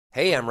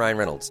Hey, I'm Ryan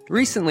Reynolds.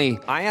 Recently,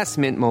 I asked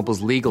Mint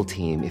Mobile's legal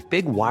team if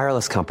big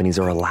wireless companies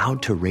are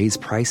allowed to raise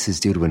prices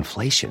due to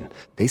inflation.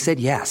 They said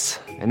yes.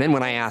 And then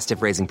when I asked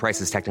if raising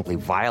prices technically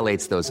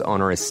violates those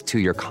onerous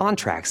two-year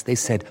contracts, they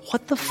said,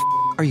 "What the f***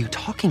 are you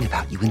talking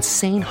about, you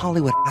insane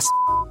Hollywood ass?"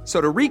 So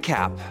to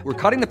recap, we're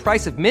cutting the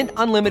price of Mint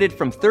Unlimited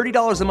from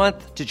 $30 a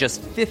month to just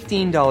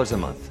 $15 a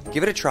month.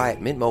 Give it a try at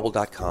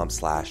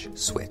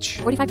mintmobile.com/switch.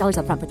 $45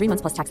 up front for 3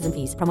 months plus taxes and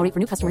fees. Promo rate for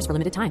new customers for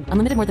limited time.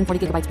 Unlimited more than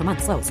 40 gigabytes per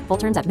month. Slows full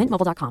terms at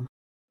mintmobile.com.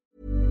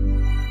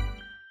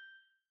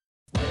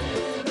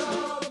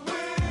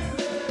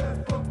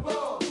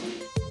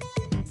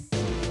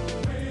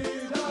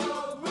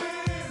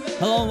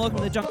 Hello and welcome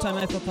to the Junk Time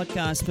AFL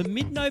podcast for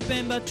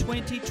mid-November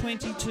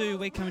 2022.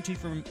 We're coming to you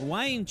from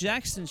Wayne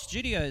Jackson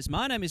Studios.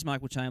 My name is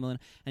Michael Chamberlain,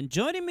 and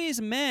joining me is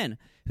a man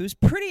who's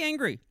pretty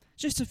angry.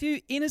 Just a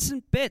few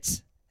innocent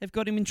bets have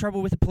got him in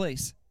trouble with the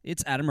police.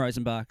 It's Adam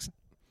Rosenbachs.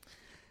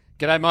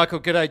 G'day, Michael.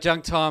 G'day,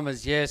 Junk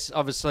Timers. Yes,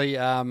 obviously,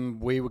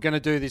 we were going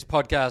to do this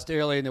podcast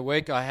early in the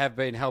week. I have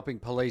been helping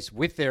police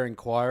with their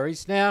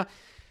inquiries. Now,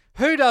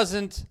 who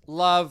doesn't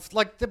love,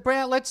 like the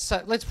Brown, let's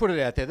put it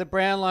out there. The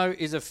Brownlow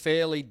is a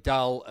fairly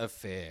dull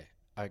affair,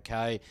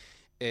 okay?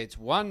 It's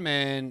one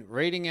man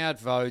reading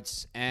out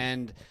votes,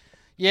 and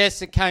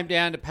yes, it came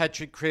down to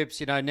Patrick Cripps,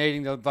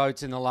 needing the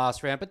votes in the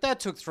last round, but that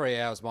took 3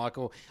 hours,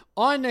 Michael.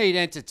 I need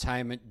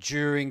entertainment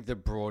during the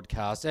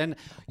broadcast, and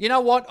you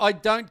know what? I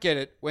don't get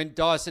it when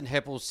Dyson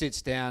Heppel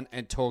sits down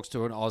and talks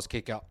to an Oz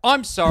kicker.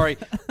 I'm sorry.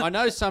 I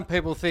know some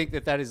people think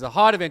that is the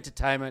height of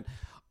entertainment.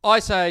 I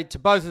say to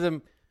both of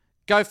them,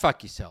 go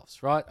fuck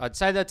yourselves, right? I'd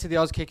say that to the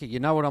Oz kicker. You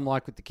know what I'm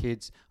like with the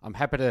kids. I'm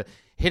happy to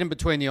hit them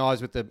between the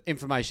eyes with the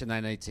information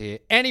they need to hear.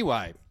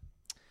 Anyway,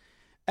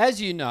 as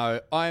you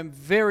know, I am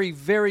very,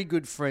 very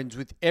good friends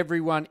with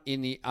everyone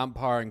in the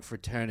umpiring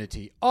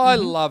fraternity. I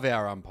love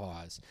our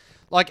umpires.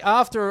 Like,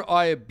 after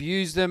I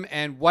abuse them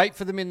and wait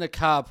for them in the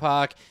car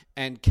park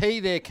and key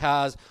their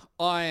cars,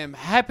 I am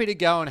happy to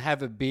go and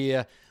have a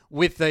beer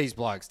with these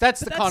blokes.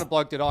 That's kind of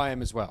bloke that I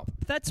am as well.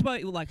 That's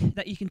why,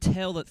 that you can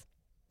tell that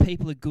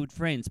people are good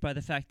friends by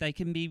the fact they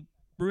can be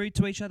rude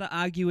to each other,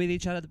 argue with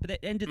each other, but at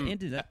the end of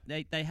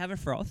it, they have a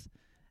froth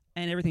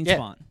and everything's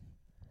fine.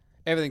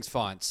 Everything's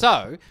fine.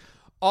 So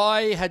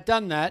I had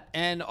done that,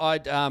 and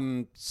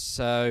as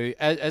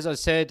I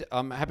said,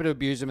 I'm happy to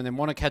abuse them and then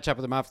want to catch up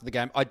with them after the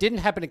game. I didn't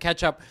happen to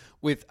catch up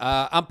with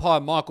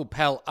umpire Michael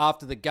Pell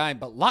after the game,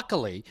 but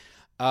luckily,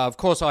 of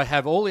course, I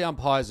have all the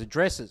umpires'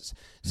 addresses.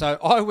 So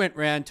I went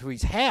round to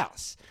his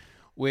house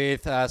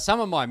with some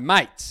of my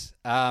mates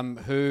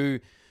who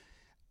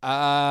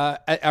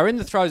are in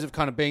the throes of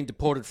kind of being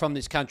deported from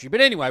this country.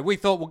 But anyway, we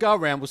thought we'll go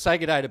around, we'll say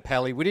good day to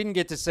Pally. We didn't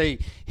get to see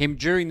him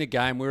during the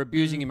game. We were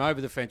abusing him over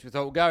the fence. We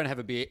thought we'll go and have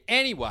a beer.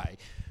 Anyway,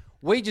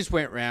 we just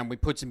went round, we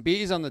put some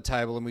beers on the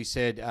table, and we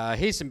said,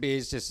 here's some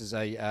beers just as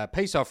a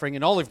peace offering,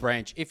 an olive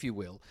branch, if you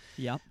will.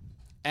 Yep.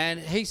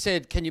 And he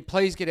said, can you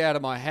please get out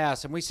of my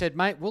house? And we said,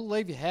 mate, we'll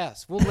leave your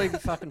house. We'll leave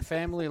your fucking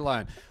family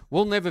alone.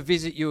 We'll never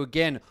visit you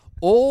again.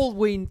 All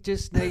we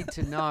just need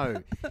to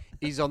know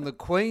is on the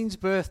Queen's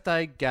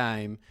birthday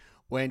game,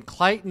 when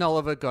Clayton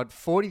Oliver got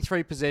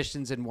 43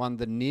 possessions and won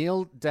the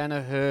Neil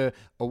Danaher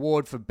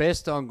Award for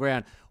Best on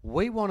Ground,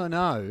 we want to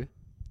know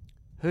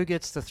who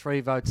gets the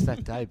 3 votes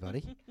that day,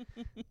 buddy.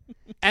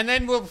 And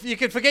then you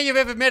can forget you've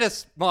ever met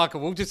us, Michael.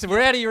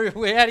 We're out of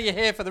your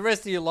hair for the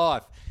rest of your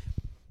life.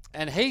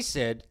 And he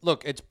said,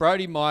 look, it's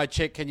Brody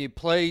Myercheck. Can you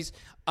please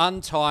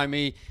untie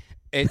me?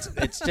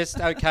 It's just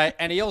okay.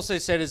 And he also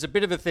said, as a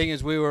bit of a thing,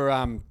 as we were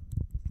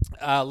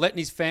letting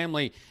his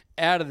family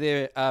out of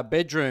their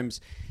bedrooms,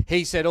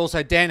 he said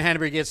also, Dan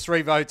Hanbury gets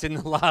 3 votes in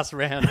the last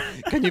round.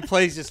 Can you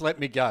please just let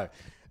me go?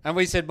 And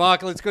we said,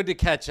 Michael, it's good to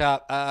catch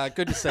up.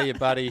 Good to see you,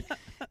 buddy.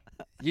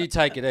 You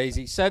take it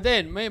easy. So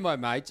then me and my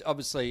mates,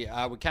 obviously,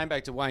 we came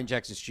back to Wayne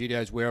Jackson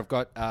Studios where I've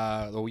got,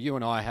 you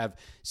and I have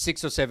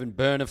 6 or 7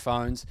 burner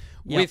phones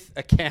with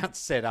accounts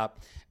set up.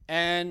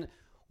 And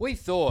we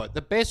thought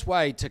the best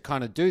way to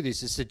kind of do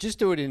this is to just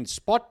do it in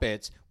spot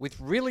bets with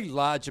really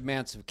large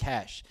amounts of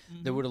cash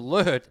that would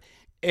alert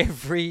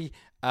every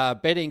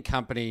betting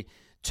company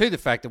to the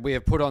fact that we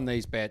have put on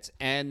these bets.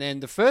 And then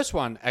the first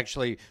one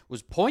actually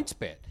was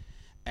PointsBet.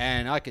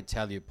 And I could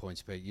tell you,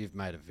 PointsBet, you've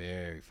made a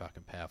very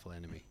fucking powerful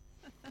enemy.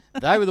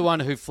 They were the one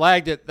who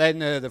flagged it. Then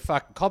the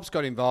fucking cops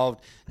got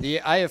involved. The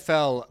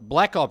AFL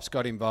Black Ops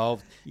got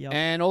involved. Yep.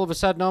 And all of a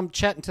sudden I'm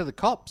chatting to the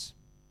cops.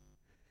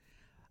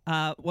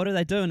 What are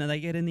they doing? Are they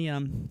getting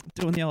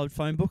doing the old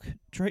phone book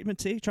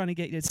treatment here, trying to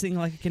get you to sing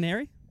like a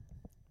canary?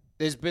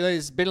 There's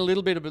been a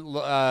little bit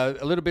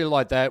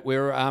like that.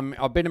 Where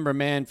I've been in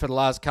remand for the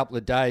last couple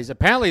of days.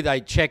 Apparently they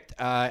checked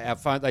our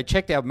phone. They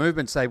checked our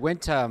movements. They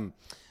went.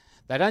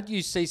 They don't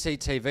use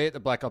CCTV at the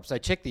Black Ops. They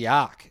checked the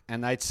ARC,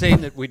 and they'd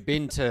seen that we'd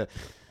been to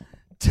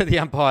the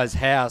umpire's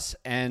house,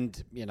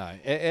 and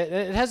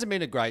it hasn't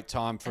been a great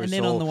time for us all.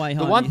 And then on the way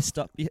home, you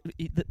stopped.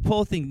 The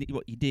poor thing,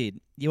 what you did,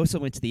 you also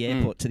went to the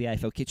airport to the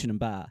AFL Kitchen and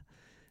Bar.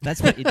 That's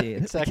what you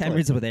did. Exactly. The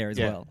cameras were there as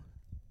well.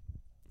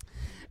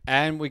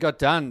 and we got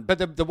done.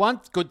 But the one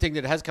good thing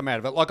that has come out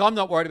of it, like I'm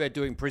not worried about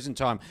doing prison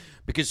time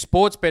because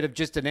Sportsbet have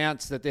just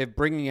announced that they're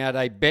bringing out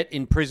a bet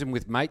in prison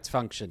with mates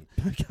function.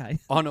 Okay.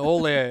 on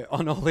all their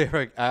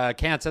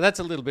accounts. So that's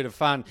a little bit of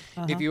fun.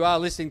 If you are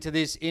listening to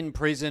this in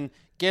prison,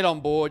 get on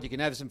board. You can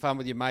have some fun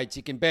with your mates.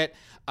 You can bet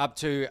up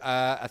to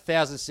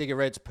 1,000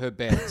 cigarettes per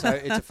bet. So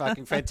it's a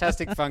fucking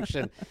fantastic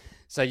function.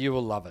 So you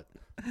will love it.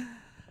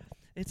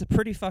 It's a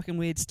pretty fucking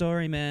weird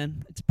story,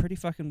 man. It's a pretty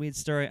fucking weird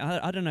story.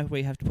 I don't know if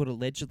we have to put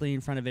allegedly in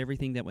front of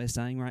everything that we're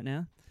saying right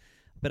now,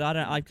 but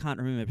I can't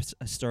remember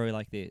a story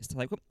like this.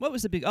 Like, what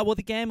was the big? Oh, well,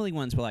 the gambling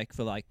ones were like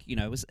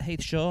it was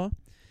Heath Shaw,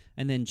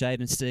 and then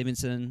Jaden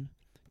Stevenson,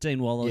 Dean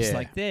Wallace. Yeah.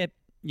 Like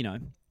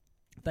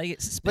they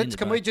get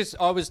suspended.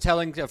 I was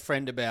telling a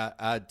friend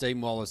about Dean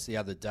Wallace the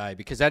other day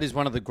because that is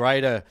one of the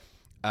greater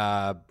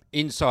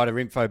insider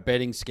info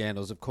betting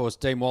scandals. Of course,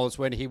 Dean Wallace,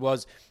 when he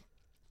was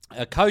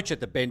a coach at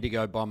the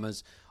Bendigo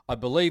Bombers, I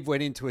believe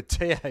went into a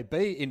TAB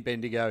in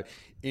Bendigo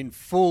in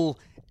full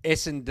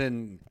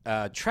Essendon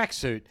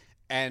tracksuit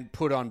and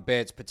put on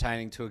bets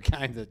pertaining to a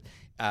game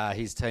that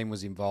his team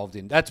was involved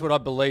in. That's what I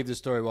believe the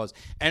story was.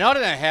 And I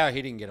don't know how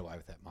he didn't get away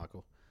with that,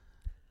 Michael.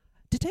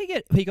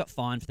 Did he got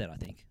fined for that, I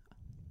think.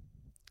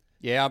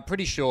 Yeah, I'm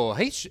pretty sure.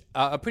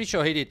 I'm pretty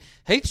sure he did.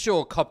 Heath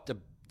Shaw copped a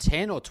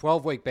 10 or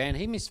 12 week ban.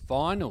 He missed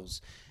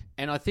finals.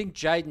 And I think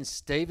Jaden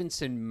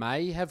Stevenson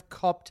may have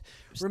copped.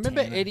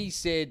 Remember, 10, Eddie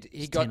said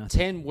he 10, got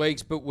 10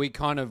 weeks, but we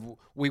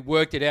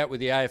worked it out with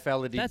the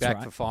AFL that he'd That's back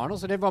right. for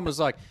finals. And everyone was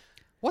like,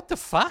 what the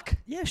fuck?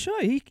 Yeah,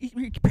 sure. He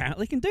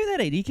apparently can do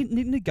that, Eddie. He can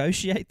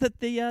negotiate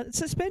the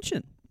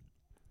suspension.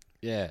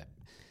 Yeah.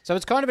 So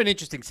it's kind of an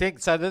interesting thing.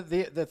 So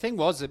the thing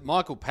was that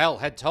Michael Pell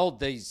had told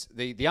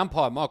the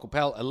umpire, Michael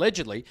Pell,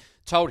 allegedly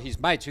told his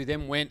mates, who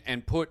then went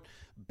and put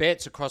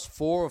bets across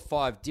 4 or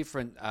 5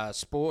 different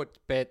sport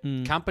bet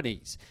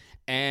companies.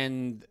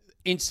 And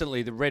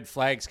instantly the red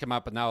flags come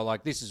up and they were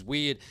like, this is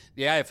weird.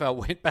 The AFL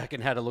went back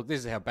and had a look.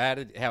 This is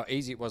how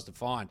easy it was to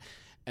find.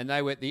 And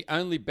they were the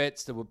only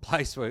bets that were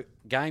placed were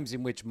games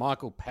in which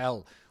Michael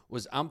Pell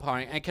was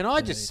umpiring. And can I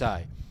just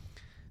say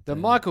that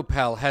Michael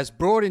Pell has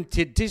brought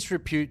into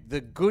disrepute the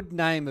good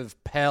name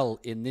of Pell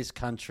in this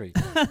country.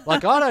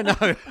 Like, I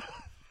don't know.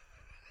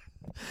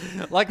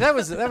 Like that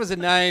was a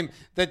name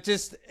that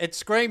it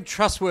screamed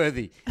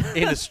trustworthy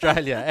in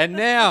Australia. And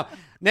now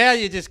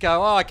you just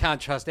go, I can't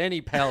trust any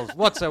Pels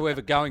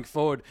whatsoever going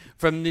forward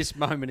from this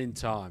moment in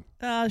time.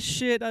 Ah,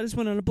 shit. I just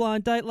went on a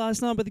blind date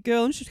last night with a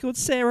girl and she's called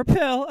Sarah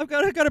Pell. I've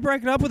got to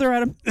break it up with her,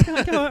 Adam.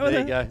 Can't come out with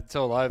There her. you go. It's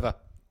all over.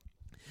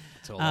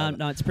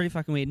 No, it's pretty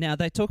fucking weird. Now,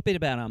 they talk a bit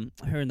about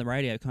her in the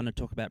radio, kind of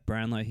talk about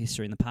Brownlow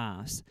history in the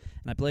past.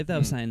 And I believe they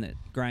were saying that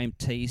Graham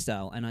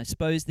Teasdale, and I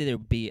suppose that there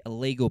would be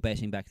illegal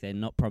betting back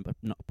then, not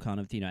kind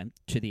of,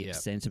 to the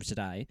extent of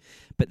today,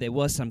 but there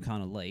was some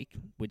kind of leak,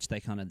 which they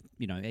kind of,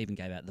 even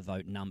gave out the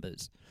vote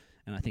numbers.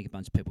 And I think a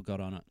bunch of people got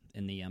on it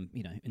in the,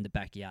 in the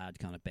backyard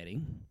kind of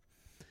betting.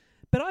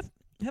 But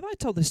have I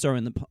told this story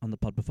on the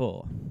pod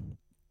before?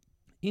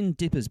 In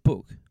Dipper's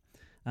book,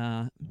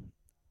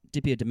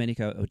 Dippio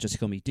Domenico, or just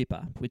call me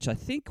Dipper, which I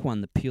think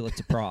won the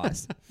Pulitzer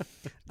Prize.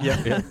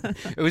 Yeah.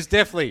 It was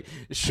definitely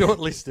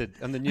shortlisted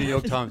on the New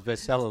York Times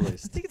bestseller I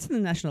list. think it's in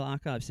the National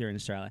Archives here in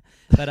Australia,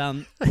 but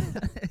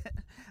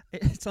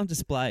it's on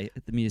display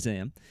at the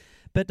museum.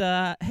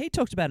 But he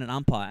talked about an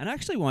umpire, and I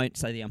actually won't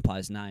say the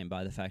umpire's name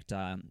by the fact,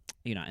 and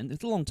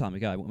it's a long time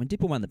ago, when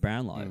Dipper won the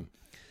Brownlow,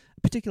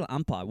 a particular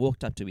umpire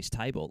walked up to his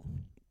table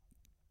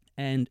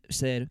and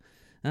said,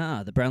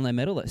 the Brownlow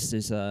medalist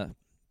is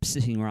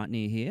sitting right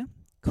near here.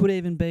 Could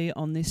even be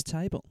on this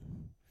table.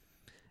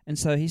 And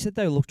so he said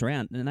they looked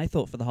around and they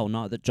thought for the whole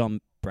night that John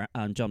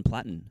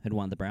Platten had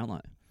won the Brownlow.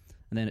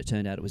 And then it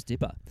turned out it was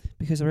Dipper.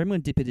 Because I remember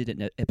when Dipper did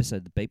an episode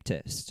of the Beep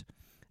Test,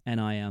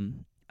 and I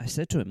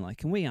said to him, like,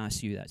 can we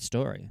ask you that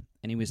story?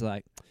 And he was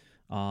like,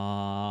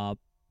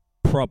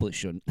 probably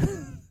shouldn't.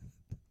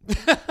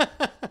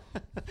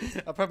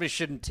 I probably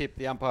shouldn't tip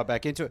the umpire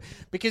back into it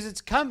because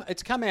it's come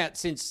out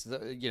since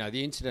the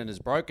incident has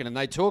broken, and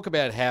they talk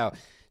about how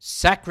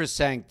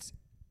sacrosanct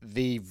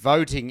the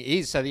voting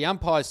is. So the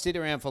umpires sit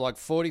around for like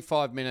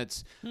 45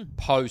 minutes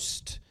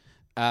post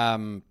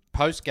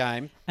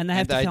game, And they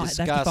have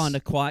to find a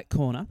quiet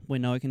corner where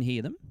no one can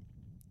hear them.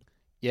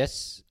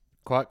 Yes,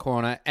 quiet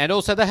corner, and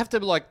also they have to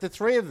the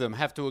three of them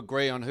have to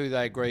agree on who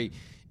they agree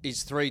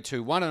is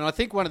 3-2-1. And I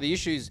think one of the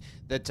issues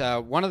that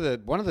one of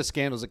the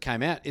scandals that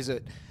came out is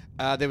that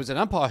there was an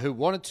umpire who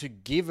wanted to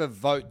give a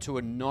vote to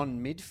a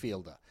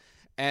non-midfielder.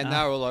 And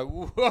they were like,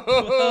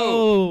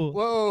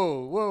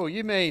 whoa,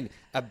 you mean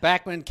a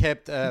backman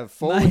kept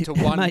forward to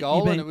one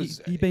goal and it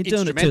was you've been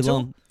doing it too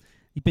long.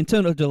 You've been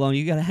doing it too long.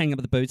 You got to hang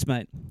up the boots,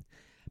 mate.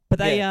 But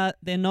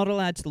they're not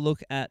allowed to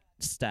look at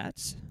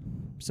stats.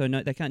 So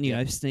no, they can't,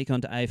 sneak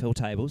onto AFL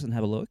tables and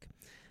have a look.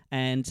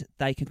 And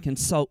they can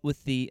consult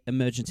with the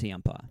emergency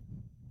umpire.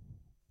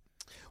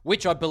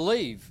 Which I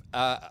believe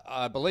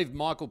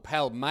Michael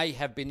Pell may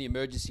have been the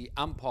emergency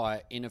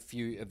umpire in a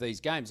few of these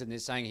games, and they're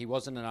saying he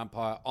wasn't an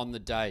umpire on the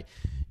day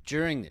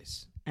during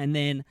this. And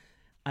then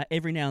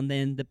every now and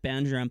then the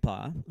boundary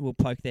umpire will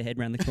poke their head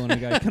around the corner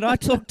and go, "Can I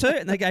talk too?"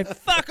 And they go,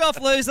 "Fuck off,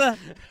 loser!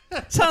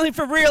 It's only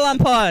for real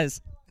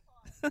umpires."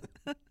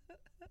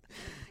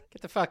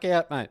 Get the fuck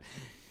out, mate.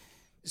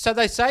 So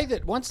they say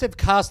that once they've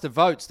cast the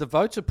votes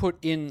are put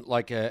in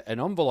like an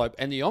envelope,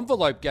 and the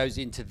envelope goes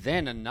into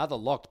then another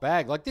locked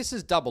bag. Like, this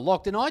is double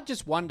locked. And I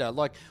just wonder,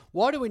 like,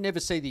 why do we never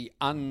see the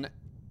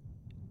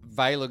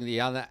unveiling,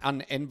 the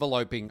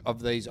unenveloping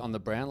of these on the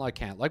Brownlow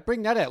account? Like,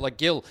 bring that out. Like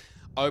Gil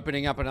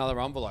opening up another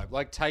envelope,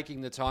 like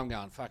taking the time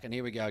going, fucking,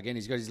 here we go again.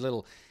 He's got his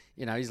little,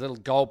 his little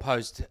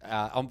goalpost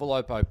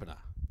envelope opener.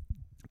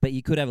 But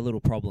you could have a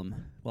little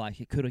problem. Like,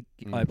 you could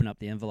open up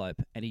the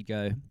envelope and he'd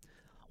go,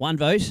 "One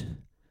vote,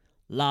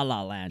 La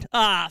La Land."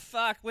 Ah,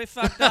 fuck, we're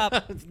fucked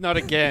up. Not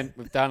again.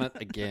 We've done it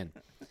again.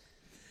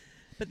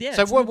 But yeah.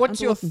 So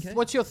what's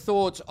your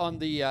thoughts on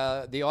the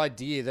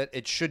idea that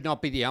it should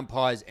not be the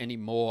umpires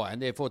anymore,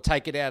 and therefore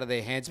take it out of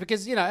their hands?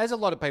 Because, as a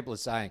lot of people are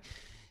saying,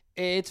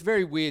 it's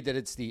very weird that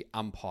it's the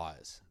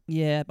umpires.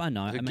 Yeah, I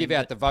know. Who give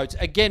out the votes.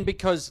 Again,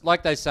 because,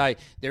 like they say,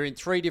 they're in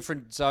 3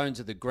 different zones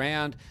of the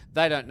ground.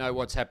 They don't know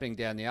what's happening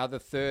down the other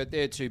third.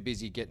 They're too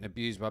busy getting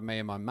abused by me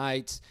and my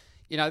mates.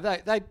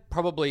 They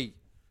probably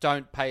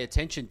don't pay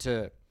attention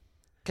to,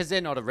 because they're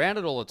not around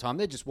it all the time.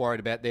 They're just worried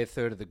about their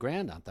third of the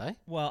ground, aren't they?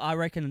 Well, I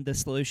reckon the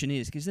solution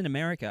is, because in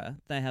America,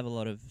 they have a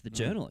lot of the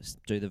journalists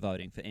do the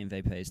voting for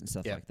MVPs and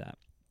stuff like that.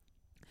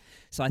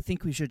 So I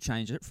think we should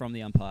change it from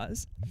the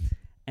umpires.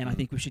 And I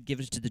think we should give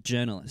it to the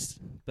journalists.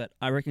 But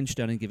I reckon you should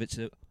only give it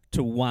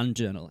to one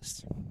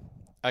journalist.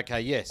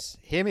 Okay, yes.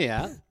 Hear me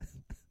out.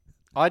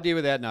 Idea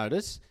without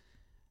notice.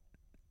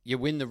 You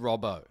win the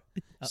Robbo.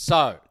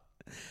 So,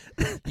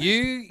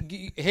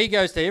 he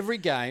goes to every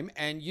game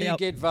and you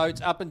get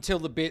votes up until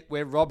the bit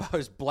where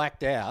Robbo's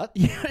blacked out.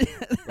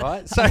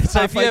 Right? So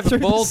if you have a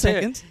ball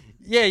tearing...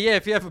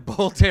 if you have a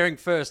ball tearing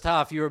first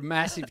half, you're a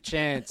massive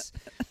chance...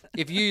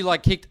 If you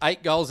kicked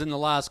 8 goals in the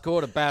last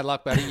quarter, bad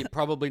luck, buddy. You're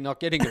probably not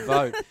getting a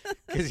vote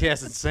because he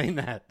hasn't seen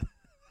that.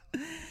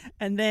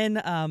 And then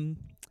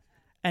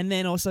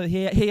also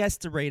he has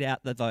to read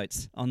out the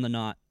votes on the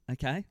night.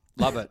 Okay,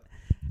 love it.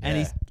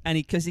 And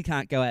because he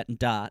can't go out and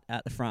dart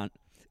out the front,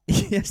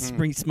 he has to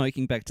bring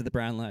smoking back to the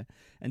Brownlow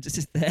and just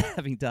sit there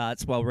having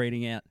darts while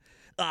reading out.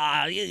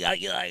 It's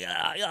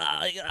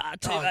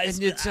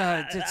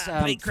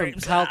from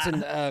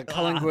Carlton,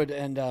 Collingwood,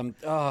 and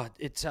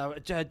it's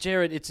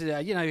Jared. It's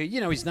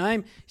his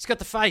name. He's got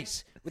the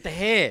face with the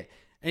hair,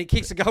 and he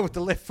kicks a goal with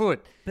the left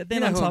foot. But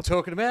then who I'm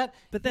talking about.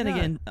 But then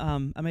again,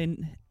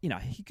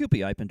 he could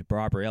be open to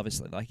bribery.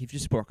 Obviously, like if you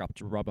just walk up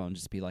to Robbo and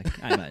just be like,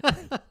 "Hey mate,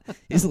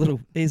 here's a little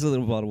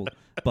bottle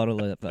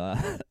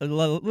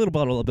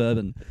of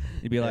bourbon."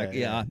 You'd be like,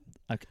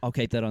 I'll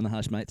keep that on the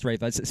hush, mate. 3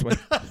 votes this week.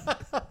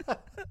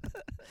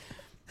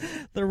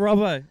 The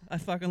Robbo. I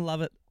fucking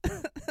love it.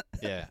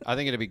 Yeah, I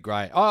think it'd be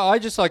great. I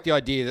just like the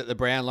idea that the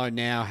Brownlow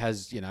now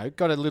has,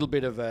 got a little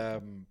bit of, I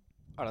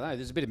don't know,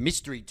 there's a bit of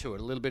mystery to it,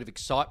 a little bit of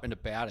excitement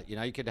about it.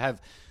 You could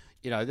have,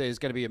 there's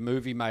going to be a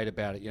movie made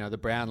about it, the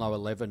Brownlow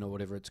 11 or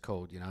whatever it's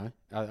called,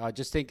 I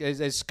just think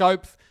there's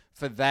scope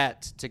for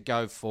that to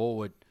go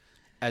forward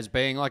as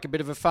being like a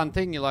bit of a fun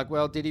thing. You're like,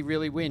 well, did he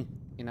really win?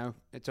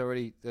 It's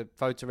already, the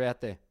votes are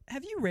out there.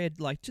 Have you read,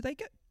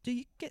 do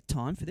you get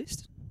time for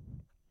this?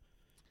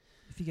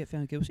 If you get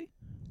found guilty?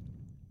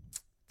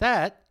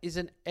 That is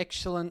an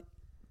excellent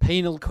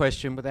penal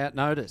question without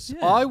notice.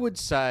 Yeah. I would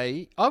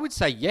say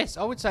yes.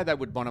 I would say they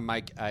would want to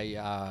make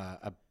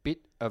a bit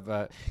of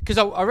a... Because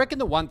I reckon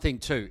the one thing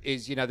too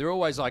is, they're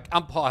always like,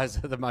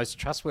 umpires are the most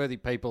trustworthy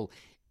people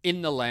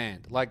in the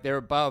land. Like, they're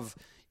above,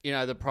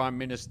 the Prime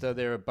Minister,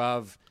 they're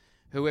above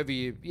whoever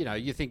you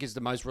think is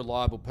the most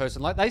reliable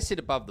person. Like, they sit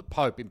above the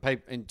Pope in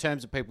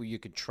terms of people you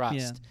can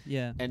trust.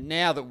 Yeah. And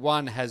now that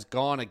one has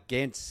gone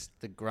against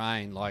the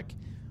grain,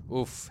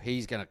 oof,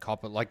 he's going to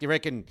cop it. Like, you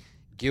reckon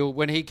Gil,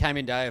 when he came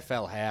into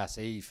AFL House,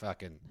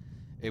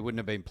 it wouldn't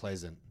have been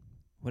pleasant.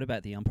 What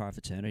about the umpire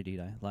fraternity,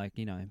 though?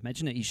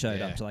 Imagine that he showed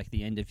up to,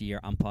 the end of year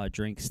umpire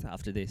drinks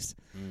after this,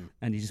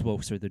 and he just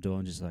walks through the door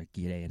and just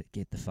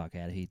get the fuck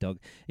out of here, dog.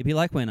 It'd be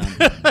like when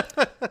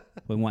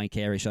when Wayne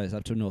Carey shows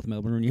up to a North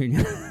Melbourne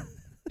reunion.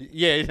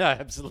 Yeah, no,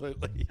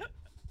 absolutely.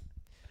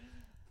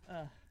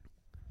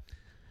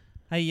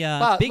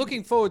 But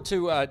looking forward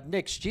to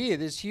next year,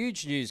 there's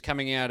huge news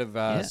coming out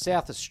of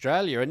South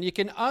Australia, and you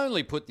can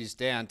only put this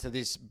down to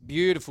this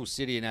beautiful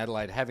city in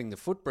Adelaide having the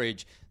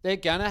footbridge. They're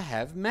going to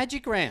have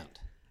Magic Round.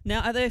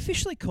 Now, are they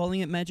officially calling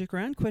it Magic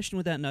Round? Question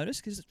without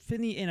notice, because for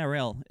the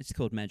NRL, it's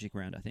called Magic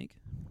Round, I think.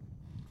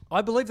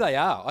 I believe they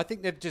are. I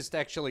think they've just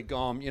actually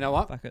gone, you know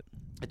what? Fuck it.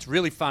 It's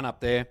really fun up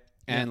there,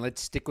 and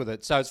let's stick with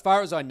it. So as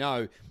far as I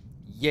know,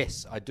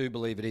 yes, I do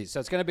believe it is.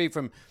 So it's going to be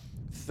from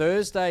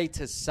Thursday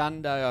to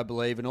Sunday, I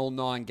believe, and all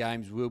 9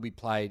 games will be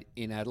played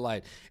in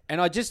Adelaide.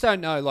 And I just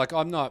don't know,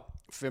 I'm not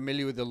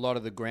familiar with a lot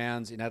of the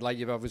grounds in Adelaide.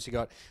 You've obviously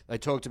they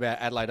talked about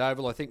Adelaide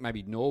Oval. I think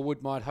maybe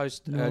Norwood might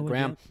host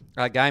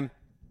a game.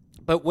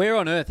 But where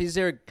on earth is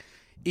there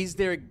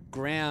a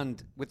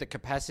ground with the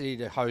capacity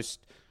to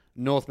host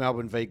North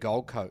Melbourne v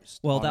Gold Coast?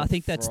 Well, I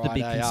think that's the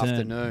big concern.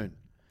 Afternoon.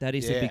 That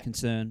is a Yeah. big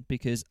concern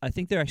because I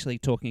think they're actually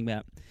talking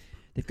about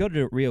they've got to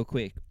do it real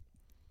quick,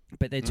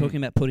 but they're talking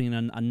about putting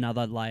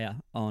another layer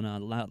on a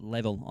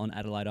level on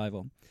Adelaide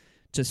Oval,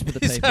 just for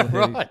the Is people that who,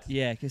 right?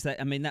 yeah, because that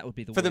would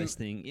be the For worst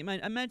thing.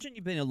 Imagine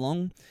you've been a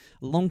long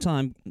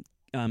time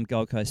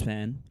Gold Coast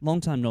fan,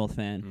 long time North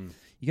fan.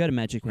 You go to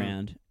Magic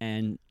Round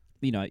and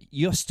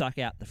you're stuck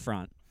out the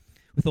front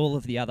with all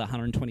of the other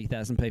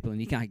 120,000 people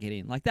and you can't get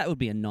in. Like, that would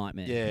be a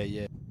nightmare. Yeah,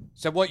 yeah.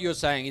 So what you're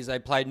saying is they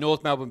played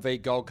North Melbourne v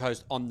Gold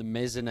Coast on the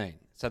mezzanine.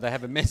 So they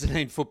have a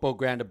mezzanine football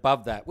ground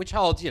above that, which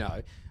holds,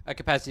 a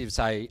capacity of,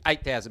 say,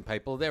 8,000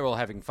 people. They're all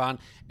having fun.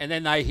 And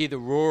then they hear the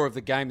roar of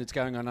the game that's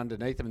going on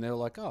underneath them and they're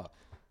like, oh,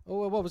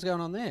 what was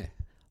going on there?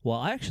 Well,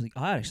 I'd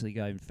actually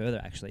go even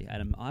further,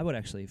 Adam. I would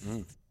actually,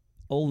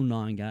 all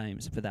 9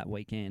 games for that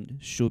weekend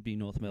should be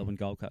North Melbourne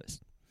Gold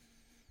Coast.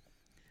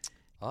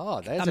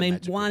 Oh,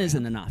 that's one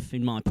isn't enough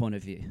in my point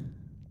of view.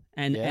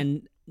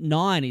 And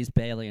 9 is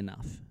barely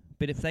enough.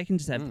 But if they can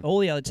just have all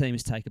the other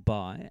teams take a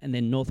bye and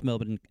then North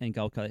Melbourne and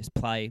Gold Coast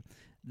play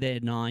their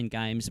 9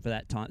 games for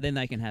that time, then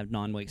they can have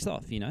 9 weeks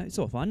off, It's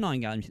all fine. 9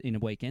 games in a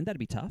weekend, that'd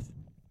be tough.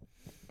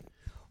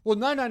 Well,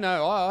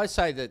 no. I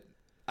say that,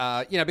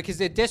 because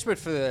they're desperate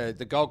for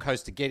the Gold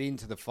Coast to get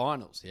into the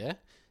finals, yeah?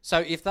 So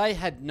if they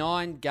had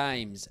 9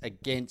 games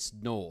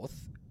against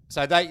North,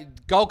 so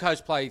Gold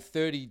Coast play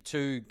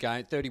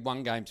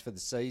 31 games for the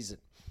season.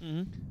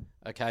 Mm-hmm.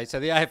 Okay, so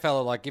the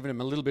AFL are giving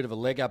them a little bit of a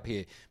leg up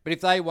here. But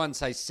if they won,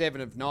 say,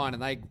 7 of 9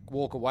 and they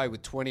walk away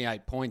with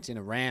 28 points in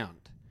a round,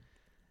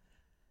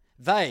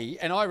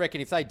 and I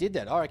reckon if they did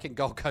that, I reckon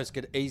Gold Coast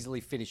could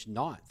easily finish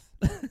 9th.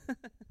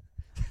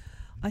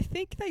 I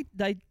think they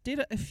did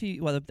it a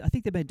few. Well, I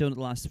think they've been doing it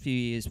the last few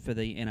years for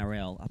the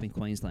NRL up in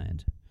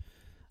Queensland.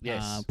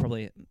 Yes,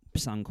 probably at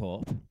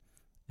Suncorp,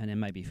 and then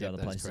maybe a few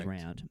other places correct.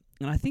 around.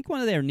 And I think one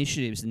of their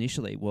initiatives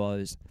initially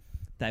was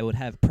they would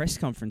have press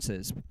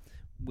conferences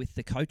with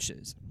the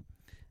coaches,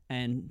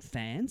 and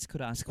fans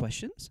could ask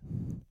questions.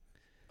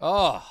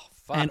 Oh,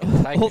 fuck! And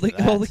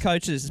all the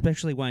coaches,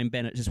 especially Wayne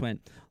Bennett, just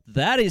went,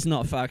 "That is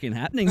not fucking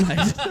happening,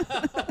 mate."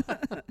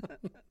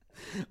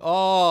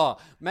 Oh,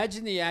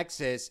 imagine the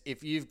access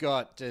if you've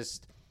got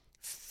just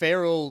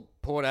feral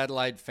Port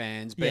Adelaide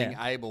fans being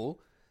able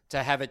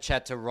to have a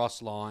chat to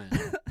Ross Lyon.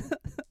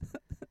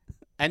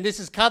 And this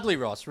is Cuddly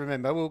Ross,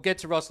 remember. We'll get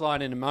to Ross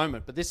Lyon in a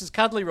moment, but this is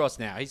Cuddly Ross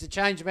now. He's a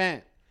changed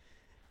man.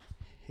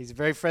 He's a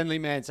very friendly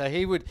man, so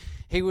he would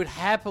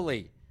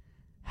happily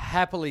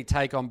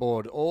take on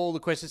board all the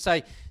questions.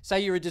 Say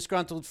you're a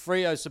disgruntled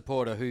Freo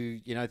supporter who,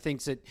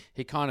 thinks that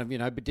he kind of,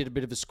 did a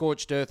bit of a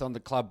scorched earth on the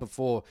club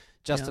before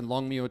Justin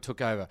Longmuir took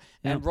over.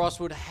 And Ross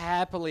would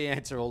happily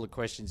answer all the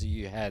questions that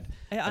you had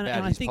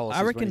about his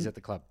policies when he's at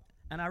the club.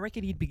 And I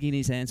reckon he'd begin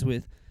his answer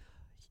with,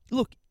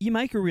 "Look, you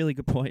make a really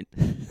good point."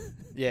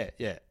 Yeah.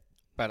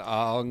 But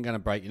I'm going to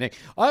break your neck.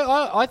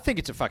 I think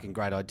it's a fucking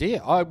great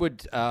idea. I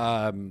would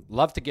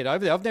love to get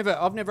over there.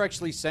 I've never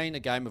actually seen a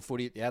game of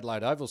footy at the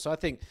Adelaide Oval, so I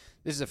think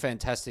this is a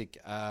fantastic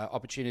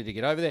opportunity to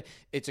get over there.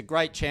 It's a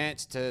great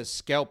chance to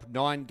scalp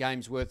 9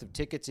 games worth of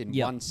tickets in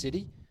one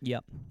city.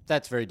 Yep.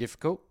 That's very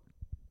difficult.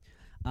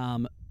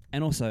 And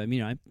also,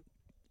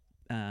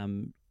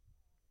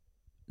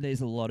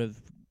 there's a lot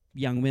of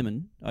young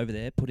women over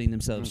there putting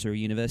themselves through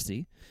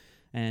university,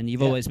 and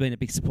you've always been a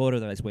big supporter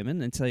of those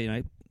women, and so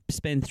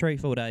spend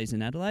 3-4 days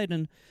in Adelaide,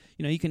 and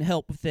you can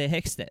help with their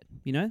HECS debt.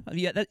 You're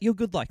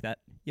good like that.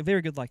 You're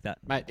very good like that,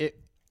 mate.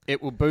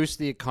 It will boost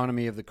the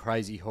economy of the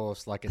Crazy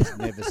Horse like it's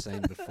never seen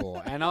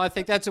before, and I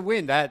think that's a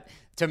win. That,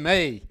 to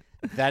me,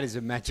 that is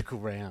a magical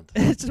round.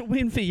 It's a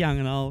win for young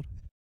and old.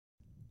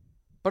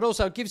 But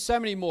also it gives so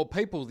many more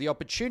people the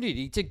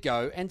opportunity to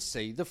go and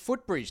see the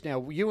footbridge.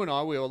 Now, you and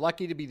I, we were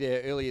lucky to be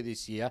there earlier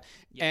this year,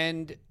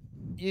 and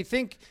you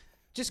think,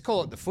 just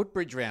call it the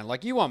footbridge round.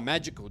 Like, you want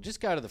magical, just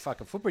go to the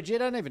fucking footbridge. You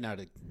don't even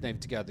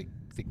need to go to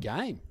the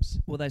games.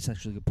 Well, that's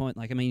actually a good point.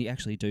 You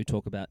actually do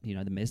talk about, the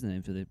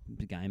mezzanine for the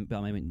game,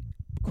 but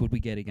could we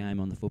get a game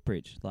on the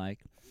footbridge?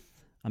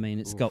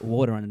 It's got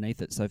water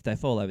underneath it, so if they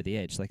fall over the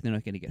edge, they're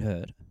not going to get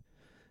hurt.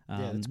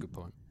 Yeah, that's a good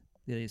point.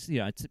 It is,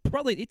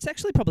 it's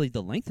actually probably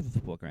the length of a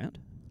football ground.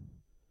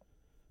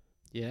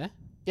 Yeah,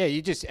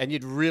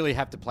 you'd really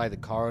have to play the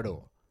corridor.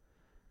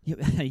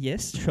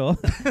 Yes, sure.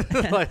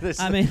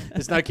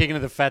 There's no kicking to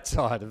the fat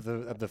side of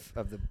the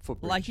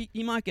footbridge.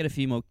 You might get a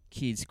few more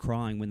kids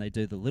crying when they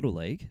do the Little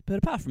League, but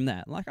apart from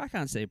that, I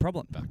can't see a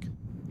problem.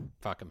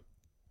 Fuck them.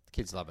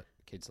 Kids love it.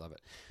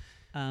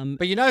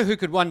 But who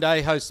could one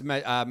day host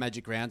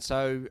Magic Round?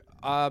 So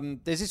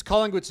there's this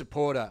Collingwood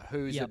supporter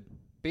who's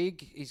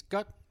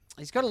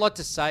He's got a lot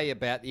to say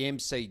about the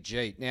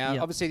MCG. Now,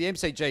 obviously, the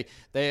MCG,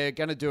 they're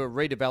going to do a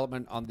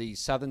redevelopment on the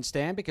southern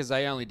stand because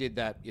they only did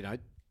that,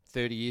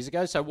 30 years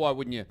ago. So why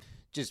wouldn't you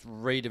just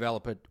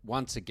redevelop it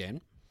once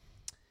again?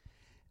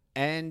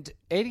 And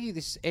Eddie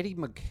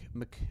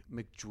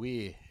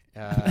McGuire,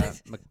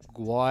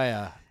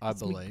 Maguire, I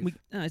believe.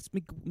 It's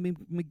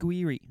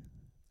McGuire.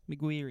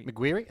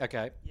 McGuire,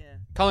 okay. Yeah.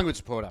 Collingwood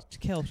supporter. It's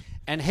Celt.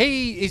 And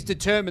he is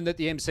determined that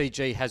the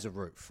MCG has a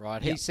roof,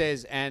 right? Yep. He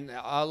says, and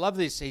I love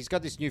this, he's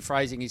got this new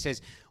phrasing. He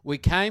says, we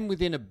came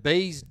within a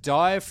bee's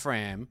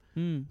diaphragm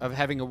of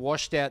having a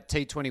washed out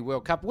T20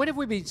 World Cup. When have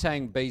we been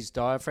saying bee's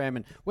diaphragm?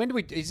 And when do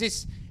we, is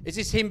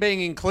this him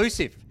being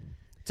inclusive?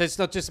 So it's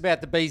not just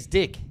about the bee's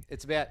dick.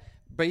 It's about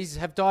bees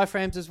have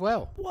diaphragms as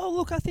well. Well,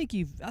 look, I think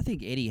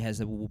Eddie has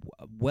a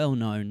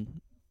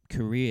well-known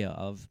career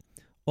of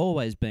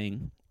always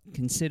being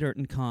considerate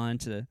and kind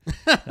to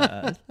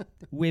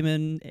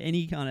women,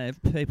 any kind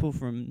of people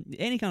from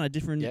any kind of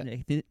different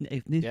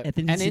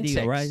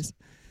ethnicity or race.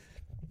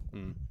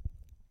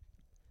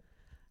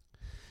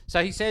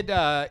 So he said,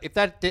 if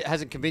that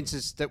hasn't convinced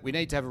us that we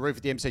need to have a roof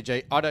at the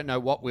MCG, I don't know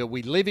what will.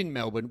 We live in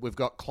Melbourne. We've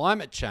got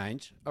climate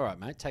change. All right,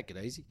 mate, take it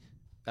easy.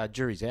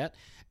 Jury's out.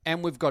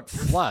 And we've got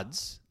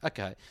floods.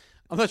 Okay.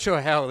 I'm not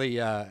sure how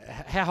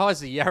high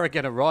is the Yarra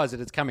going to rise that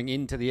it's coming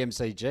into the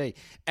MCG.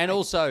 And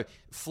also,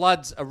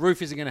 floods, a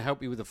roof isn't going to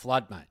help you with a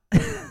flood, mate.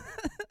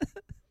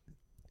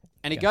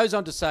 And he goes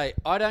on to say,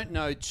 I don't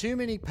know too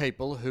many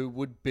people who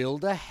would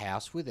build a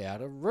house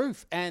without a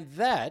roof. And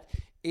that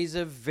is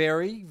a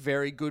very,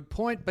 very good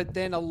point. But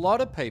then a lot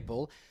of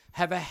people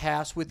have a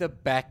house with a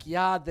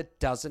backyard that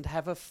doesn't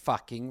have a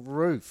fucking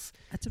roof.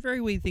 That's a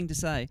very weird thing to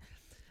say.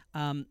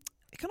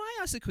 Can I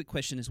ask a quick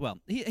question as well?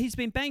 He's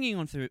been banging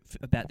on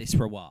about this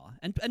for a while,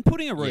 and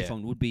putting a roof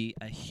on would be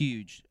a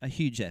huge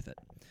effort.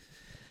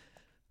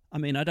 I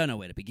mean, I don't know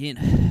where to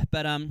begin,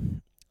 but I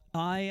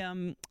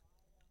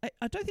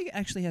don't think it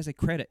actually has a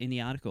credit in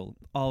the article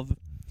of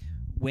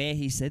where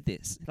he said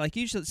this. Like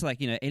usually it's like,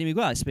 you know, Eddie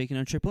McGuire speaking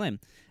on Triple M,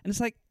 and it's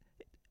like,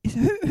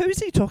 who is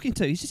he talking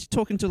to? He's just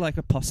talking to like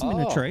a possum in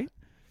a tree.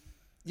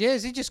 Yeah,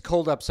 has he just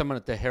called up someone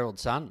at the Herald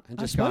Sun and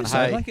just gone, so.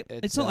 hey... Like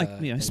it's not like,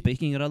 you know,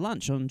 speaking at a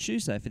lunch on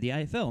Tuesday for the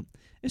AFL.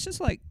 It's just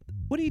like,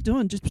 what are you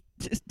doing? Just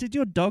did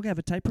your dog have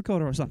a tape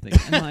recorder or something?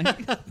 And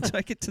like,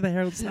 take it to the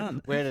Herald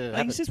Sun. Where did it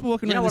happen? He's just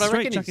walking around the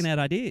street chucking out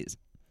ideas.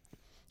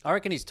 I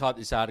reckon he's typed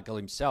this article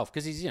himself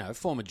because he's, you know, a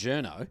former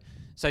journo.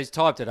 So he's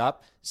typed it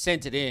up,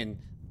 sent it in.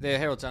 The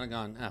Herald Sun are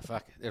going,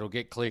 fuck, it'll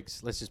get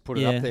clicks. Let's just put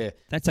it up there.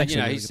 That's actually you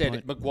know, a really he good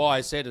said, point.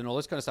 McGuire said and all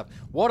this kind of stuff.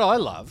 What I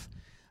love,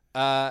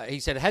 he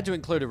said it had to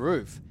include a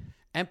roof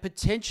and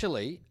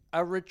potentially a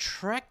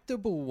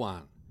retractable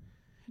one.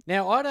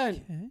 Now, I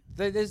don't...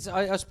 There's,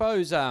 I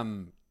suppose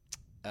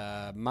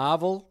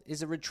Marvel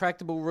is a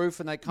retractable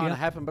roof and they kind of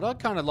happen, but I'd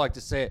kind of like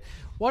to see it.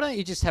 Why don't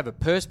you just have a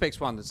Perspex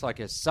one that's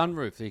like a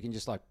sunroof that you can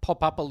just like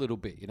pop up a little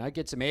bit, you know,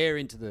 get some air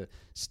into the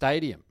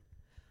stadium?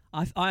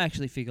 I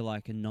actually figure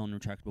like a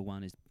non-retractable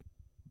one is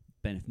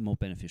more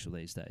beneficial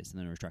these days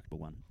than a retractable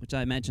one, which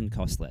I imagine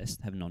costs less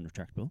to have a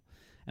non-retractable.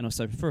 And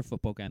also for a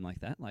football game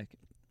like that, like,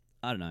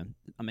 I don't know.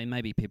 I mean,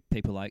 maybe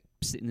people like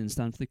sitting in the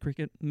sun for the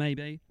cricket,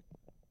 maybe.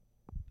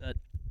 But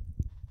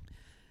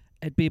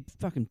it'd be a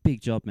fucking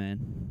big job,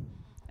 man.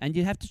 And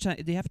you have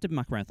to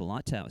muck around with the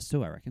light towers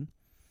too, I reckon.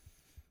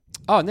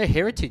 Oh, and they're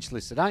heritage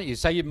listed, aren't you?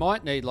 So you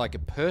might need like a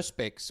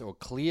Perspex or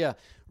clear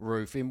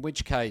roof, in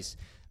which case,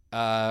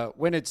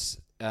 when it's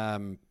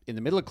in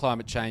the middle of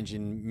climate change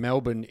in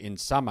Melbourne in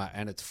summer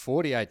and it's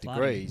 48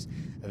 degrees,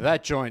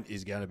 that joint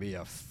is going to be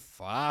a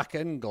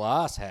fucking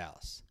glass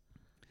house.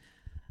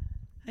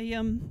 Hey,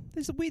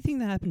 there's a weird thing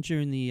that happened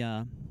during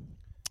the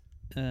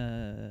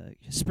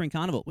Spring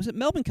Carnival. Was it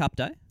Melbourne Cup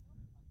Day?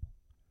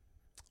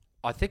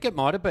 I think it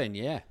might have been,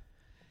 yeah.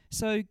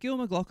 So Gil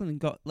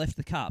McLachlan left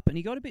the cup and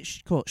he got a bit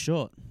caught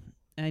short,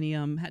 and he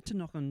had to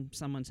knock on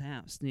someone's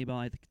house near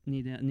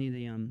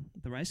the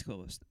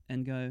racecourse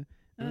and go,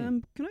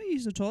 can I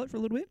use the toilet for a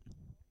little bit?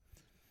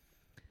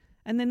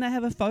 And then they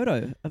have a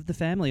photo of the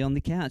family on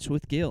the couch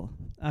with Gil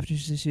after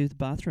she's used the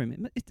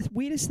bathroom. It's the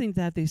weirdest thing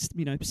to have this,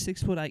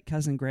 6'8"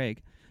 cousin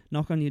Greg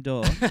knock on your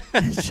door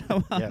and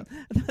show up.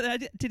 Yeah.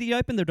 Did he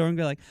open the door and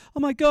go like, "Oh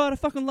my God, I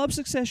fucking love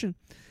Succession"?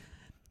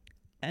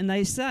 And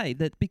they say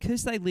that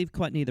because they live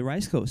quite near the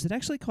racecourse, it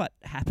actually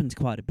happens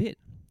quite a bit.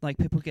 Like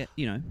people get,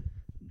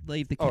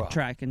 leave the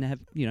track and have,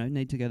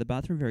 need to go to the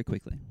bathroom very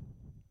quickly.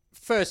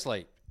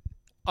 Firstly,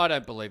 I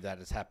don't believe that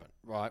has happened,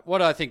 right?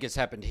 What I think has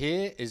happened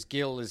here is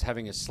Gil is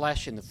having a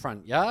slash in the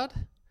front yard.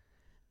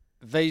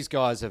 These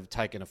guys have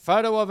taken a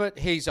photo of it.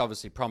 He's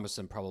obviously promised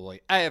them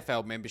probably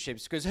AFL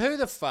memberships, because who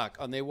the fuck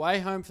on their way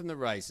home from the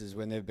races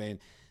when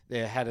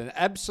they had an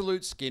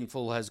absolute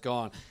skinful has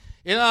gone,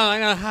 you know what I'm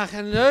going to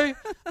fucking do?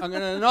 I'm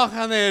going to knock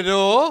on their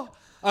door.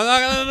 I'm not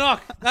going to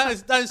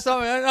knock. Don't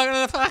stop me. I'm not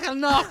going to fucking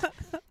knock.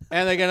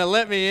 And they're going to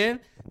let me in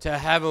to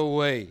have a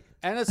wee.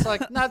 And it's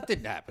like, no, it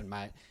didn't happen,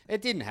 mate.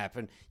 It didn't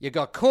happen. You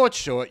got caught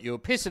short. You were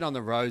pissing on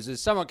the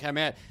roses. Someone came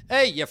out.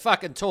 Hey, you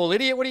fucking tall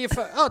idiot. What are you...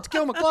 Oh, it's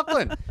Gil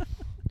McLachlan.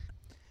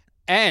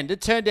 And it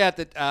turned out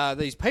that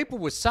these people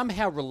were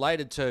somehow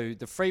related to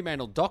the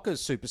Fremantle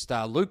Dockers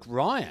superstar, Luke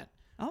Ryan.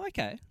 Oh,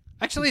 okay.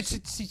 Actually,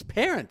 it's his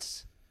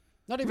parents.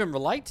 Not even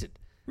related.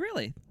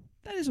 Really?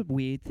 That is a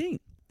weird thing.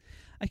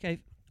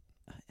 Okay.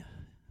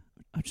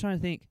 I'm trying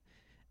to think.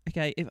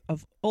 Okay,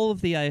 of all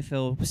of the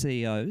AFL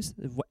CEOs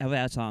of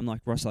our time, like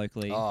Ross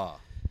Oakley,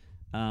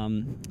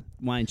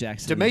 Wayne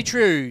Jackson.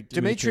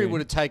 Dimitri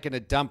would have taken a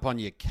dump on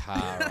your car,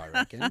 I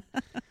reckon,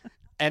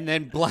 and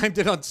then blamed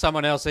it on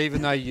someone else,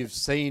 even though you've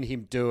seen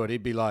him do it.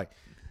 He'd be like,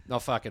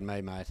 "Not fucking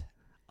me, mate."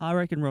 I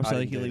reckon Ross I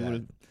didn't do Oakley that. would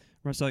have.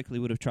 Ross Oakley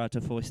would have tried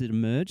to force it to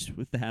merge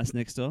with the house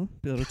next door,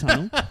 build a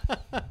tunnel.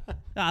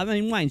 I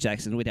mean, Wayne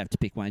Jackson, we'd have to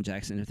pick Wayne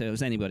Jackson if there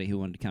was anybody who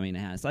wanted to come in the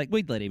house. Like,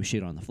 we'd let him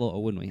shit on the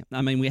floor, wouldn't we?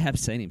 I mean, we have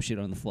seen him shit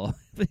on the floor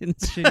in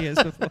the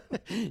studios before.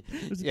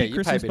 It was a Yeah, big you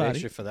Christmas pay a bit party.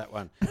 extra for that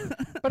one.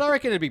 But I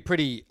reckon it'd be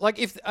pretty... Like,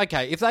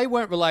 if they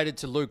weren't related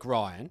to Luke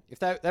Ryan, if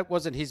that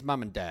wasn't his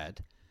mum and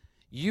dad,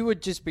 you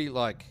would just be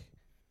like,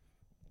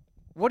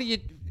 what are you...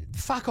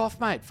 Fuck off,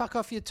 mate. Fuck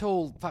off, you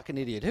tall fucking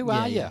idiot. Who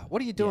are you? yeah.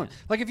 What are you doing? Yeah.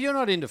 Like, if you're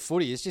not into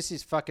footy, it's just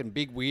this fucking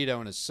big weirdo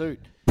in a suit.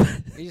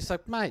 You're just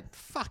like, mate,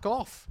 fuck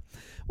off.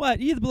 Wait,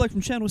 you're the bloke from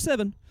Channel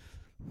 7.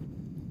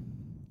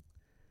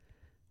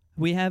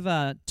 We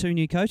have 2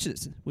 new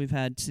coaches we've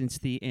had since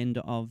the end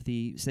of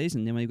the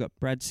season. Then we've got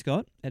Brad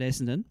Scott at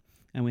Essendon,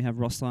 and we have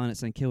Ross Lyon at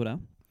St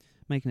Kilda,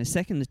 making a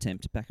second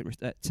attempt back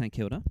at St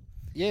Kilda.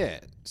 Yeah.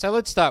 So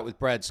let's start with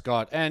Brad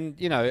Scott. And,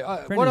 you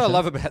know, what I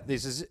love about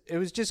this is it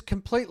was just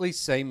completely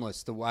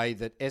seamless the way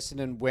that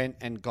Essendon went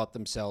and got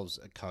themselves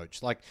a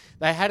coach. Like,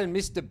 they hadn't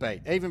missed a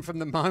beat. Even from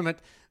the moment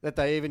that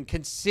they even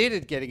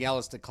considered getting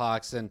Alistair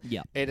Clarkson,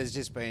 Yep. it has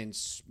just been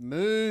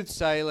smooth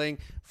sailing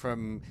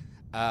from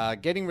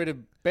getting rid of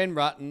Ben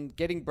Rutten,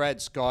 getting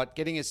Brad Scott,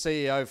 getting a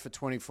CEO for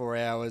 24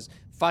 hours,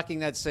 fucking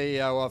that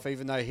CEO off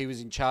even though he was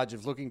in charge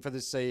of looking for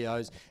the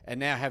CEOs, and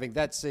now having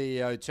that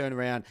CEO turn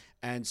around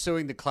and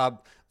suing the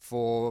club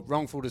for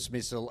wrongful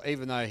dismissal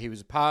even though he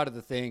was a part of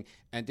the thing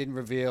and didn't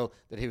reveal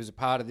that he was a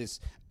part of this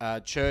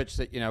church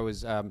that, you know,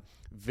 was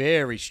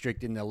very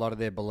strict in a lot of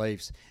their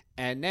beliefs.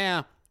 And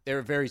now they're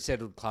a very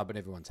settled club and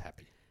everyone's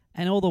happy.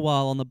 And all the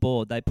while on the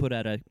board, they put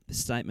out a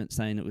statement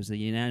saying it was a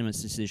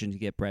unanimous decision to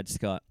get Brad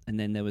Scott. And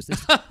then there was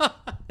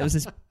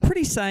this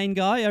pretty sane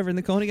guy over in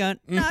the corner going,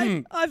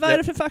 "No, I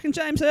voted for fucking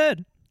James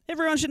Hird.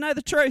 Everyone should know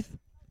the truth."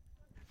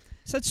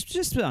 So it's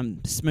just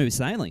smooth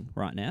sailing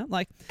right now.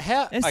 Like,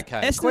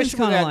 Essendon's Question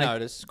kinda without like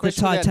notice. the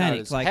Question without Titanic.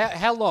 notice. Like,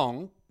 how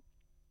long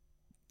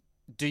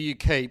do you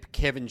keep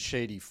Kevin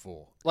Sheedy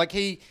for? Like,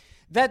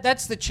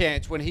 that's the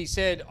chance when he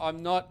said,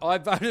 I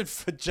voted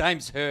for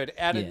James Hird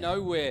out of Yeah.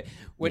 nowhere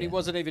when he Yeah.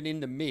 wasn't even in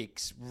the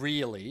mix,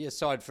 really,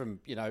 aside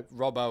from, you know,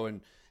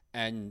 Robbo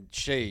and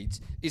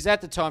Sheeds. Is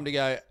that the time to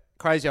go,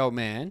 crazy old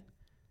man,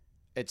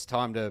 it's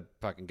time to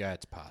fucking go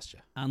out to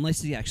pasture?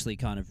 unless he actually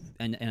kind of,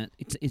 and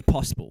it's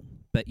possible,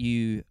 but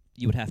you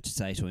would have to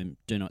say to him,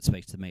 do not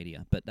speak to the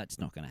media. But that's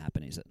not going to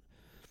happen, is it?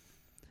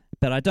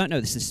 But I don't know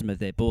the system of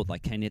their board.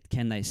 Like,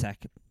 can they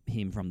sack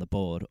him from the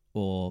board,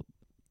 or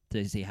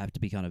does he have to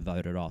be kind of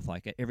voted off?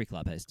 Like, every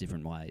club has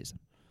different ways.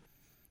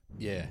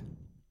 Yeah.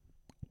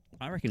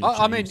 I reckon.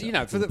 I mean, you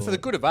know, for the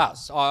good of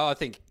us, I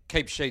think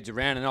keep Sheeds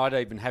around, and I'd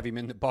even have him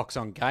in the box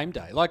on game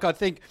day. Like, I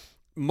think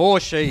more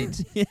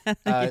Sheeds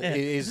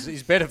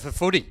is better for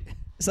footy.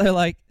 So,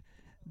 like,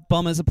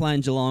 Bombers are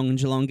playing Geelong, and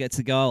Geelong gets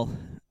a goal,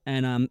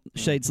 and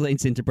Sheeds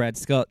leans into Brad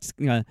Scott.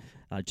 You know,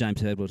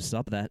 James Hird will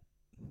stop that.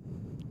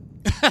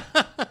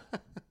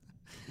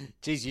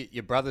 Geez,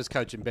 your brother's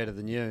coaching better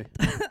than you.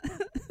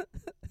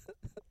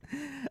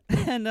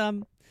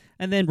 And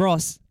then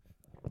Ross.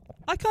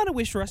 I kind of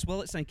wish Ross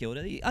well at St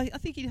Kilda. I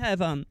think he'd have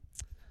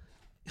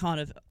kind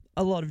of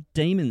a lot of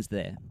demons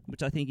there,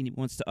 which I think he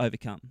wants to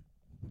overcome.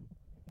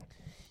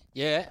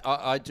 Yeah,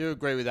 I do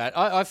agree with that.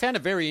 I found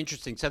it very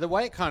interesting. So the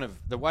way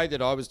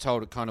that I was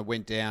told it kind of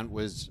went down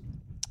was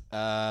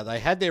they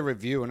had their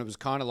review, and it was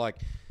kind of like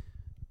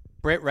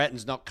Brett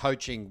Ratton's not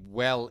coaching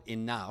well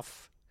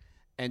enough,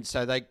 and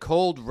so they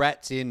called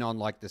Rats in on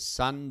like the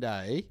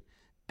Sunday,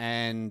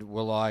 and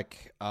were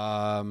like,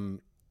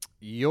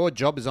 "Your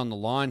job is on the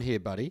line here,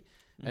 buddy."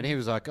 And he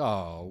was like,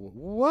 "Oh,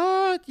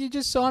 what? You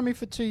just signed me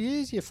for 2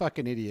 years, you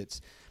fucking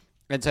idiots."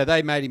 And so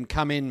they made him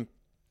come in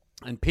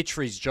and pitch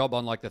for his job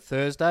on like the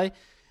Thursday.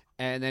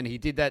 And then he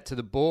did that to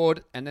the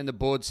board. And then the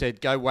board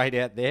said, "Go wait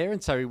out there."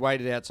 And so he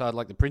waited outside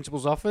like the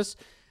principal's office.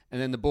 And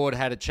then the board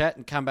had a chat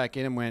and come back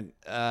in and went,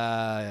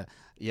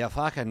 "You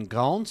fucking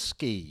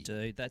Gonski."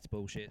 Dude, that's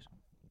bullshit.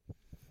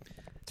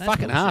 It's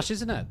fucking harsh,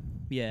 isn't it?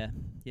 Yeah,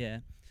 yeah.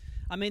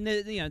 I mean,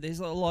 there's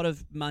a lot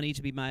of money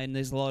to be made, and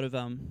there's a lot of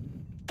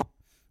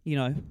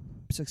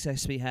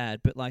success to be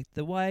had. But like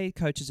the way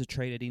coaches are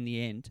treated in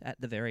the end, at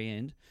the very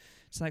end,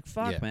 it's like,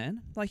 fuck, Yeah.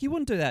 man. Like, you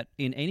wouldn't do that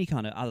in any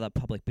kind of other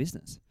public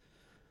business.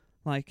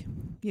 Like,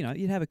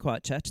 you'd have a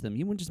quiet chat to them.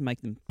 You wouldn't just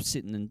make them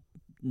sit in the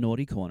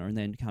naughty corner and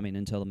then come in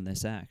and tell them they're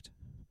sacked.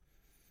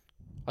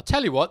 I'll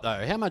tell you what,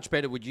 though, how much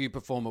better would you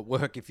perform at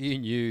work if you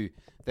knew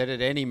that at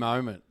any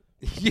moment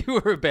you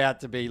were about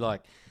to be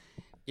like,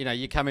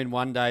 you come in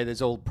one day,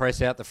 there's all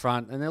press out the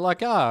front, and they're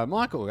like, "Oh,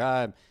 Michael,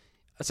 I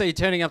see you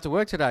turning up to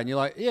work today," and you're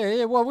like,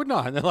 yeah, why wouldn't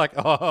I? And they're like,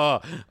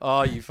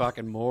 oh, you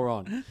fucking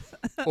moron.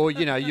 Or,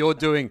 you're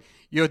doing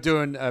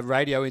a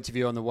radio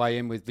interview on the way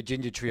in with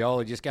Virginia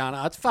Triola, just going,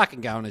 "Oh, it's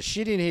fucking going to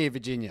shit in here,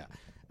 Virginia."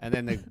 And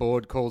then the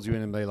board calls you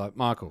in and be like,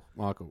 Michael,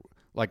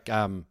 like,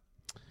 Ida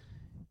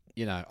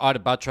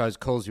Buttrose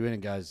calls you in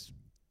and goes,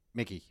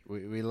 Mickey,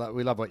 we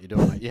love what you're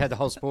doing, mate. You had the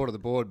whole sport of the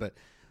board, but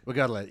we've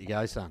got to let you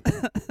go, son.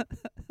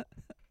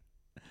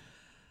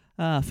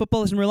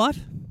 Footballers in real life?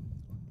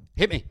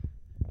 Hit me.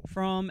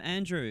 From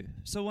Andrew.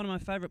 Saw one of my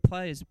favourite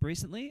players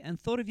recently and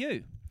thought of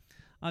you.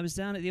 I was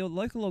down at the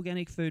local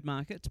organic food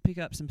market to pick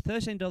up some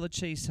 $13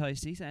 cheese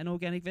toasties and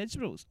organic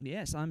vegetables.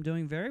 Yes, I'm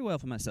doing very well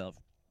for myself.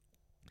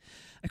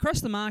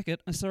 Across the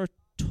market, I saw a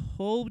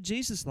tall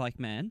Jesus-like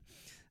man,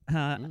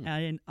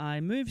 and I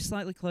moved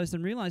slightly closer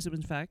and realised it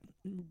was, in fact,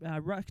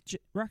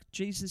 Ruck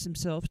Jesus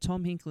himself,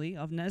 Tom Hinckley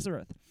of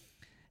Nazareth.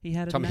 He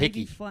had a Tom navy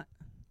Hickey. flat.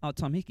 Oh,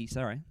 Tom Hickey,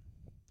 sorry.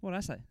 What did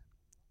I say?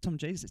 Tom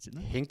Jesus,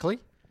 didn't I? Hinkley?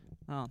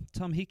 Oh,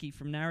 Tom Hickey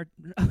from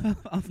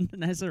of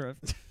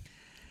Nazareth.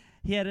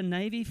 He had a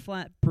navy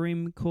flat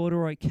brim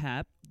corduroy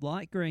cap,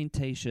 light green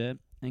t-shirt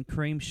and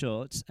cream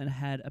shorts, and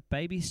had a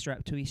baby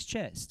strapped to his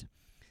chest.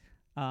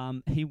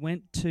 He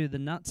went to the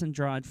nuts and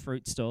dried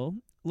fruit stall,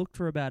 looked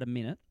for about a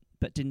minute,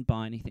 but didn't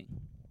buy anything.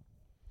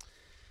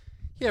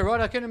 Yeah,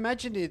 right. I can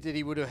imagine that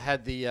he would have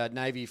had the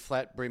navy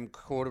flat brim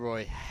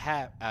corduroy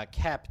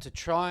cap to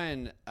try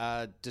and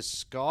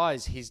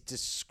disguise his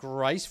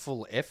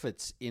disgraceful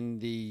efforts in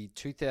the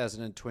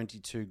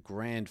 2022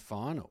 grand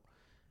final.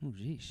 Oh,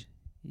 jeez.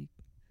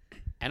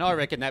 And I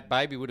reckon that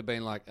baby would have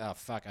been like, oh,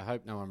 fuck, I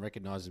hope no one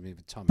recognises me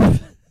with Tom.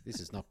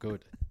 This is not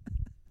good.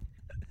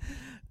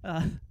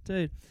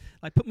 Dude,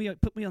 like put me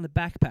on the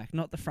backpack,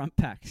 not the front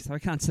pack, so I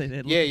can't see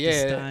that. Yeah.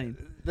 Disdain.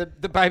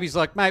 The baby's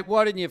like, mate,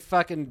 why didn't you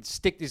fucking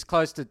stick this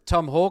close to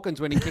Tom Hawkins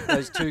when he kicked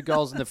those 2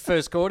 goals in the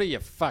first quarter? You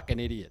fucking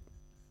idiot.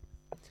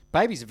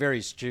 Babies are very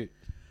astute.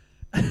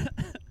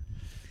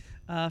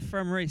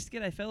 From Reese.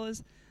 G'day,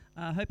 fellas.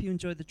 Hope you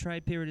enjoyed the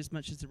trade period as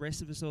much as the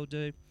rest of us all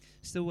do.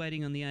 Still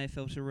waiting on the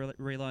AFL to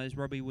realise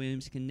Robbie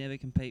Williams can never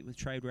compete with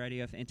trade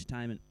radio for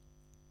entertainment.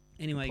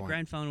 Anyway,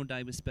 grand final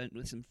day was spent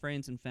with some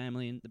friends and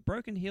family in the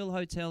Broken Hill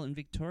Hotel in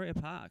Victoria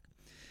Park,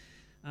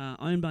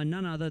 owned by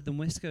none other than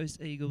West Coast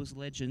Eagles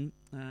legend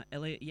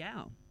Elliot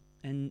Yao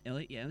and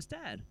Elliot Yao's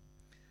dad.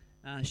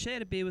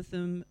 Shared a beer with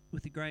them,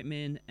 with the great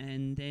men,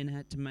 and then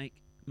had to make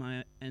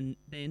my own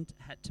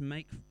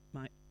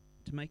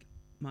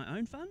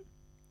fun.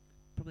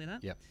 Probably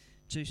that. Yep.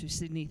 To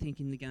Sydney,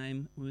 thinking the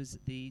game was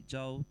the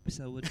Joel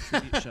Selwood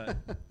tribute show,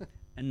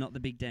 and not the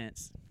big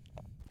dance.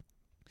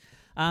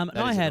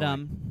 I had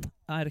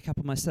a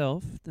couple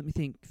myself. Let me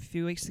think. A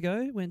few weeks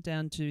ago, went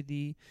down to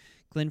the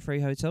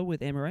Glenfrey Hotel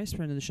with Emma Race,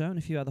 friend of the show, and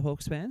a few other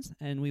Hawks fans,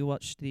 and we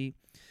watched the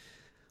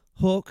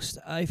Hawks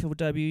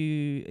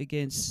AFLW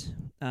against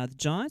the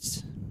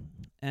Giants,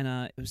 and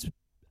it was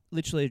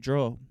literally a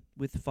draw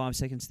with 5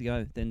 seconds to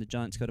go. Then the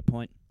Giants got a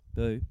point.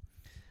 Boo.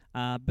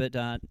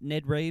 But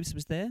Ned Reeves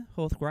was there,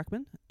 Hawth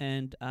Ruckman,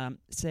 and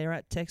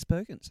Sarah Tex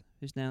Perkins,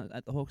 who's now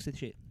at the Hawks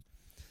this year.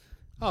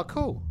 Oh,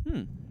 cool.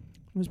 It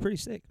was pretty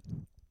sick.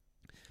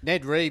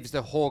 Ned Reeves,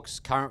 the Hawks'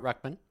 current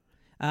ruckman.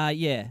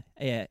 Yeah.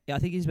 I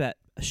think he's about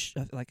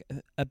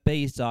a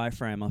bee's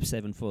diaphragm of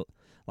 7 foot.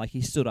 Like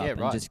he stood up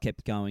and just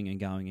kept going and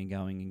going and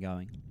going and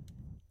going.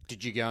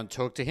 Did you go and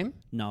talk to him?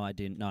 No, I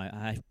didn't. No,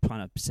 I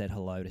kind of said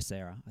hello to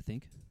Sarah, I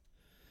think.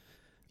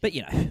 But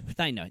you know,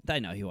 they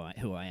know who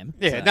I am.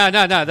 Yeah,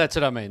 so. no, that's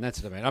what I mean.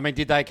 I mean,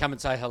 did they come and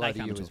say hello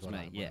to you as well?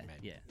 Yeah.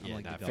 I'm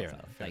like the fair Godfather.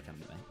 enough. They come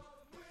to me.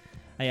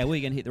 Hey, yeah,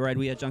 we're going to hit the road.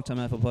 We are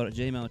JunkTimeAFLPod at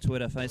Gmail,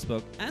 Twitter,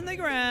 Facebook, and the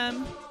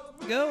Gram.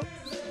 Go.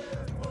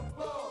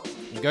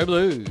 Go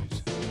Blues.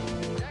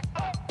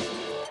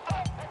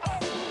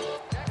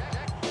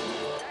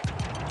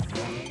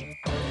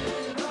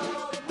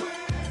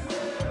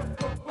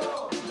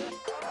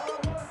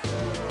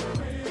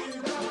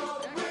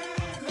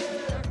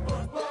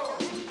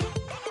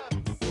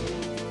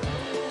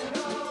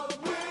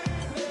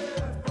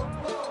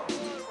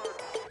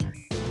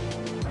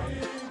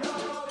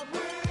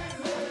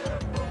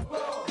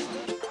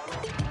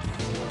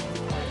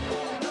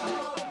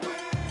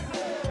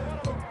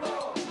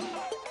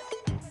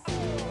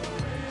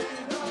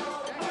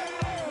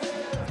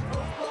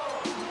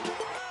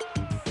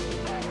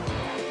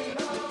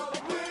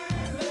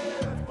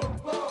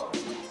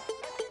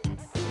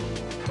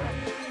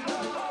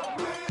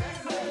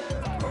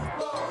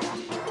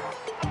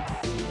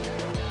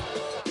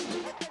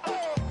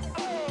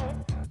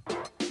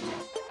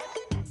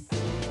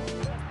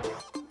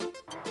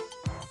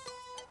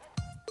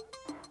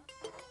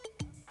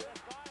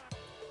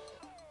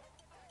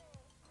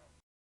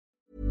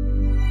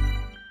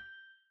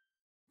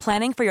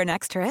 Planning for your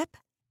next trip?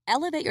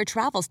 Elevate your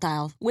travel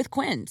style with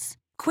Quince.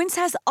 Quince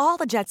has all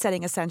the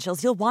jet-setting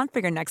essentials you'll want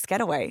for your next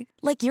getaway,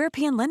 like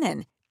European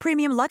linen,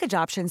 premium luggage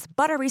options,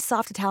 buttery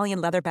soft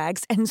Italian leather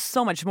bags, and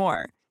so much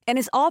more. And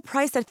is all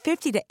priced at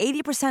 50 to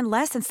 80%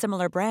 less than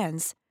similar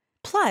brands.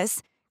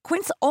 Plus,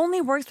 Quince only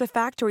works with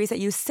factories that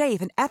use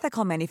safe and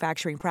ethical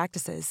manufacturing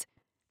practices.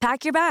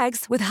 Pack your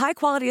bags with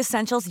high-quality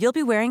essentials you'll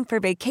be wearing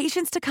for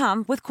vacations to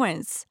come with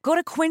Quince. Go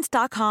to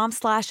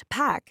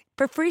quince.com/pack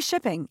for free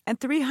shipping and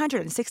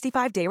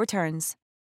 365-day returns.